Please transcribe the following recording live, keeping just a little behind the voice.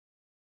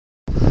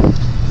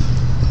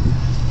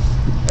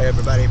Hey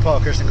everybody,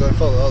 Paul Christian going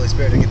full of the Holy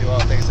Spirit. I can do all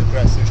things through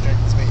Christ who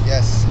strengthens me.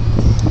 Yes.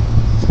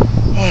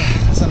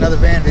 That's another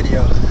van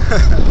video.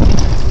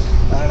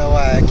 I don't know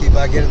why. I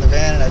get in the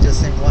van and I just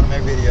seem to want to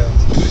make videos.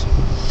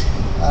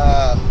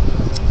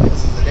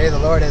 This is the day the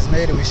Lord has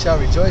made and we shall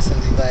rejoice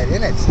and be glad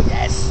in it.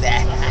 Yes.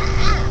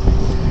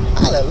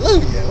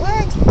 Hallelujah.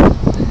 What?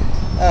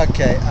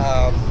 Okay.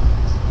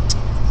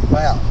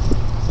 Well.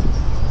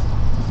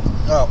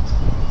 Oh,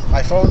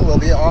 my phone will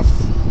be off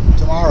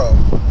tomorrow.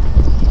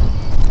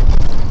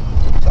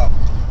 So,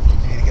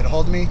 you need to get a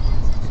hold of me.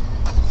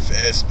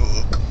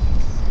 Facebook.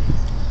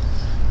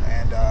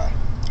 And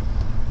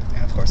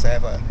of course I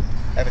have a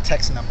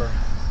text number,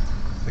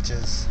 which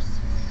is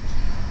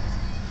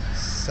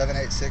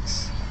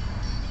 786.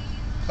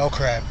 Oh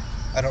crap,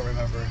 I don't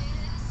remember.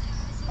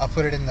 I'll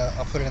put it in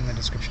the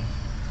description.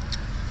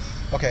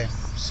 Okay,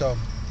 so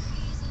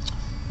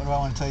what do I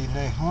want to tell you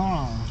today?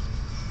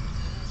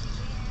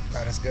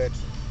 God is good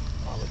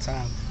all the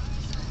time.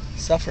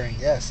 Suffering,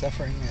 yes,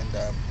 suffering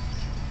and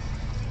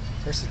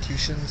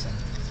persecutions and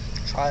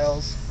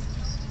trials.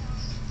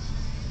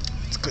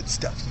 It's good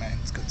stuff, man.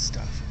 It's good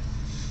stuff.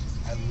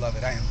 I love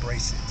it. I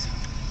embrace it.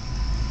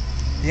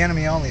 The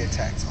enemy only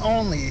attacks.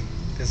 Only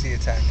does he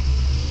attack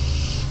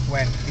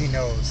when he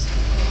knows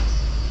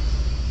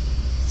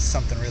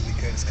something really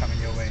good is coming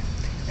your way.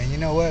 And you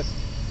know what?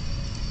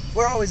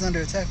 We're always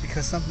under attack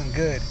because something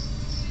good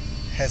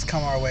has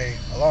come our way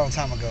a long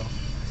time ago.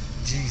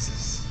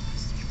 Jesus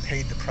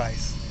paid the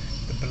price.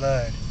 The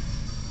blood.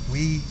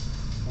 We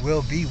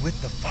will be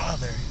with the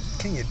Father.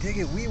 Can you dig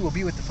it? We will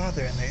be with the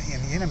Father, and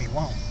the enemy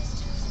won't.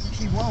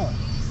 He won't.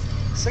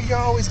 So you're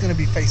always going to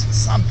be faced with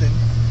something,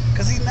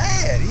 because he's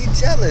mad, he's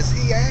jealous,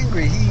 he's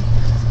angry,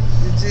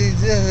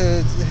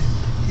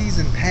 he's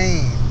in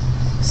pain.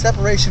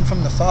 Separation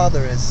from the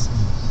Father is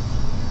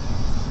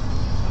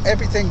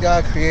everything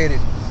God created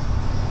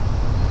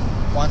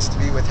wants to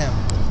be with him,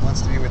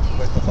 wants to be with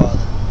the Father.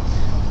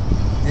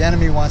 The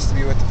enemy wants to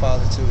be with the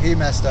Father too. He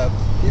messed up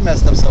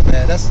so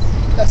bad. It's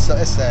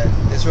sad.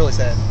 It's really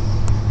sad.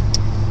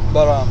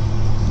 But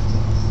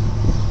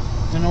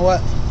you know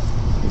what?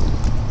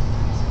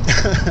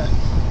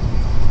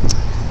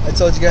 I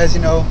told you guys,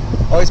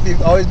 always be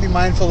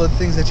mindful of the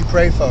things that you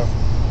pray for.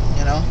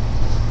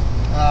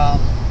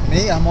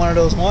 Me, I'm one of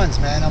those ones,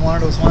 man. I'm one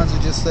of those ones who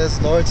just says,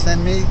 Lord,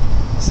 send me,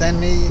 send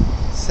me,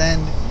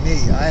 send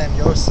me. I am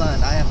your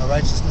son. I am the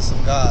righteousness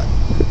of God.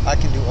 I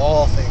can do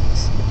all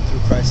things through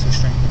Christ who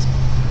strengthens me.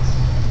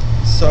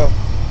 So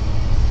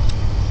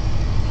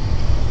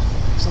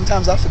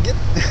sometimes I forget.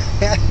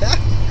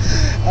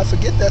 I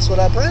forget that's what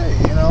I pray,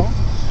 and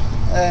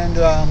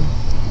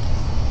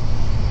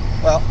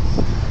well,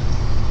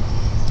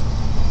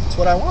 it's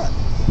what I want,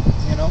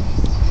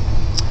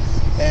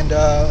 and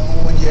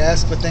when you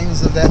ask for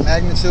things of that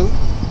magnitude,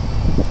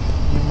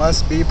 you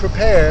must be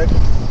prepared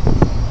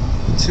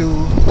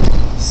to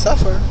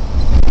suffer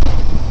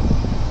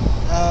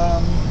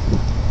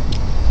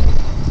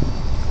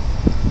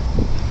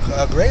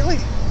greatly.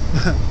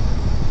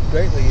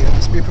 Greatly. You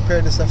must be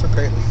prepared to suffer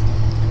greatly.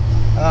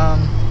 I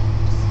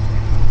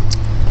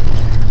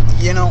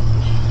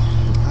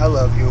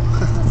love you.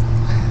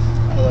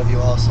 I love you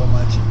all so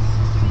much.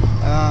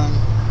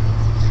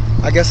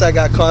 I guess I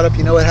got caught up.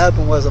 You know what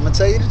happened was, I'm gonna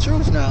tell you the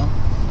truth now.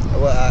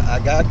 Well, I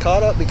got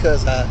caught up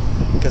because I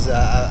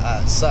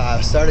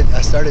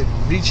started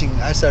reaching.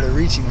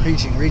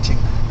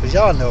 Because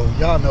y'all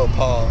know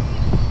Paul.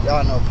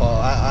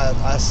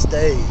 I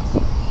stayed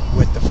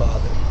with the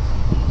Father.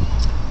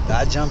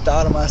 I jumped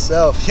out of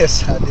myself.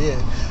 Yes, I did.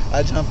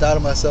 I jumped out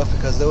of myself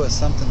because there was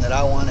something that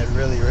I wanted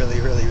really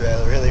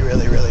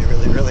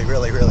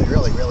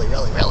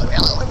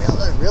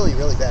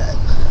bad.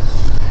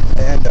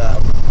 And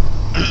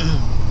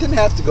didn't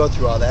have to go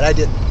through all that. I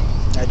didn't.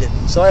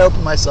 So I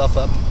opened myself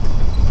up,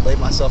 let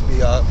myself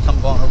become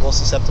vulnerable,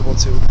 susceptible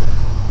to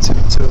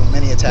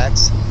many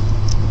attacks.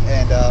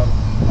 And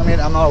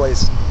I'm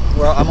always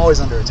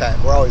under attack.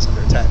 We're always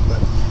under attack, but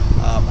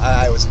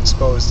I was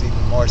exposed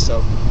even more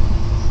so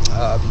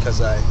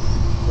because I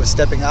was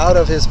stepping out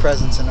of his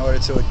presence in order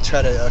to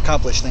try to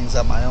accomplish things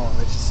on my own.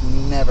 I just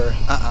never,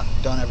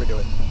 don't ever do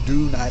it.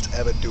 Do not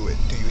ever do it.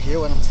 Do you hear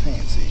what I'm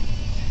saying? See?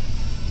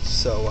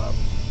 So,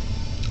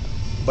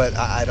 but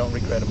I don't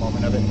regret a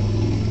moment of it.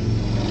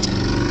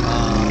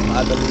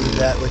 I believe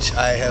that which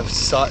I have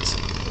sought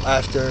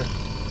after.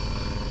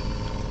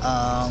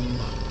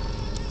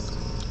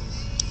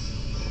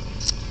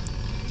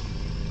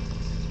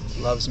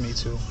 Loves me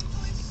too.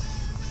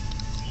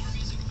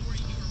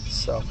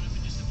 So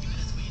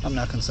I'm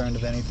not concerned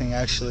of anything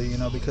actually,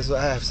 because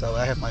I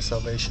have my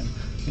salvation.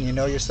 When you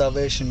know your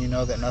salvation, you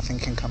know that nothing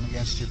can come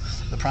against you.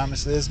 The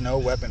promise is no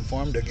weapon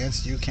formed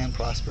against you can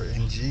prosper.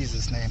 In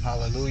Jesus' name,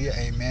 hallelujah,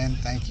 amen.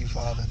 Thank you,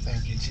 Father.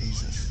 Thank you,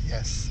 Jesus.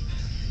 Yes.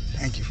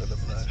 Thank you for the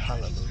blood.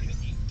 Hallelujah.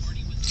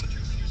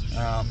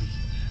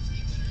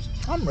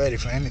 I'm ready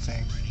for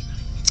anything.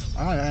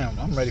 I am.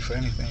 I'm ready for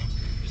anything.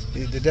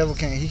 The devil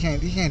can't do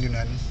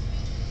nothing.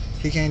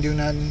 He can't do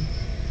nothing.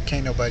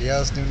 Can't nobody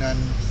else do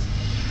nothing.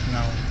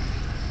 No.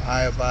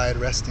 I abide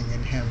resting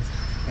in him.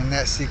 in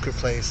that secret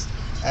place.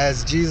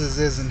 As Jesus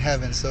is in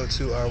heaven, so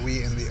too are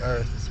we in the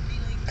earth,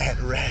 at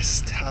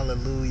rest.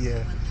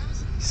 Hallelujah.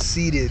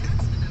 Seated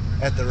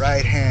at the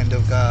right hand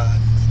of God.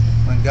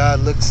 When God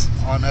looks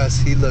on us,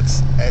 he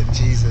looks at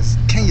Jesus.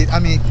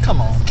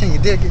 Come on, can you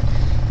dig it?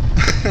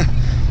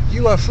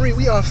 You are free,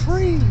 we are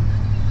free.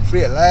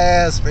 Free at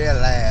last, free at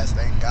last.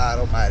 Thank God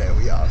Almighty,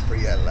 we are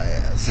free at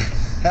last.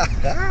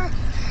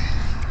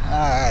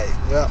 Alright,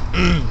 well,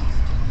 I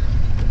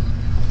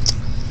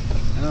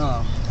don't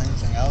know,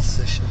 anything else?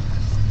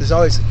 There's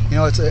always,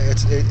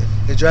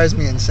 it drives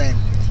me insane.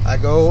 I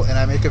go and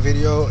I make a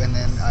video and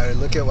then I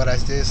look at what I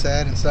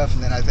said and stuff,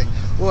 and then I think,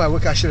 oh,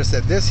 I should have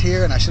said this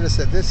here and I should have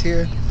said this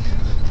here.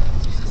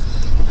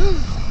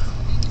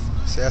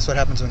 So that's what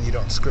happens when you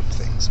don't script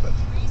things. But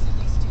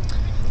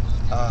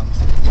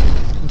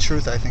in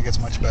truth, I think it's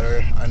much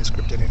better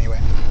unscripted anyway.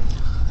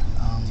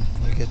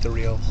 You get the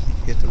real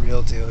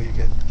deal. You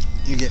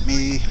get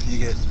me. You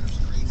get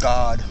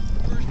God.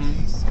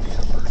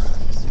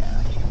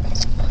 Yeah.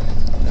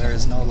 There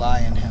is no lie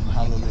in him.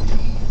 Hallelujah.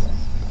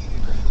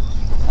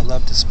 I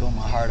love to spill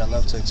my heart. I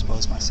love to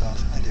expose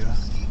myself. I do.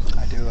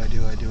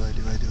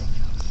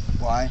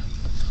 Why?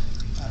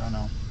 I don't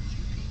know.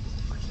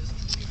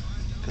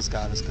 Because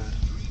God is good.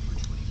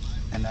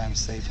 And I am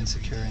safe and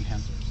secure in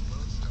him.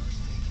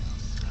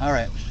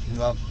 Alright.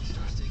 Well,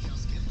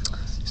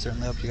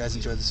 certainly hope you guys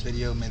enjoyed this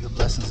video. May the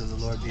blessings of the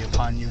Lord be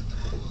upon you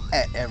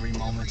at every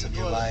moment of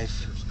your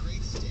life.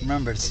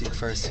 Remember to seek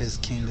first his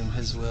kingdom,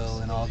 his will,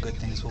 and all good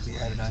things will be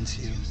added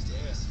unto you.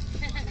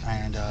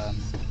 And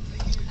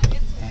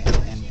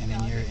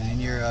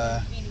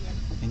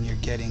in your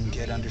getting,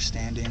 get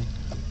understanding,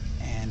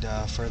 and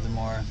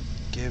furthermore,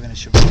 give and it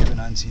shall be given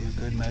unto you.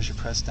 Good measure,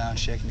 pressed down,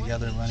 shaken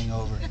together, and running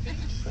over.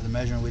 For the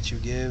measure in which you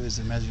give is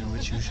the measure in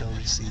which you shall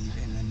receive.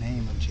 In the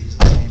name of Jesus,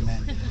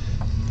 amen.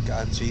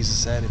 God, Jesus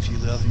said, if you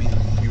love me,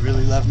 if you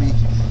really love me,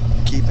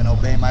 keep and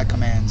obey my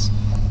commands.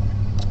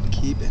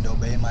 Keep and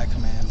obey my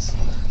commands.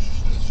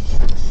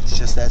 It's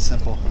just that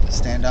simple.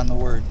 Stand on the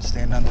word.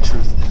 Stand on the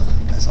truth.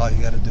 That's all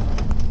you got to do.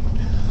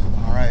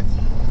 All right.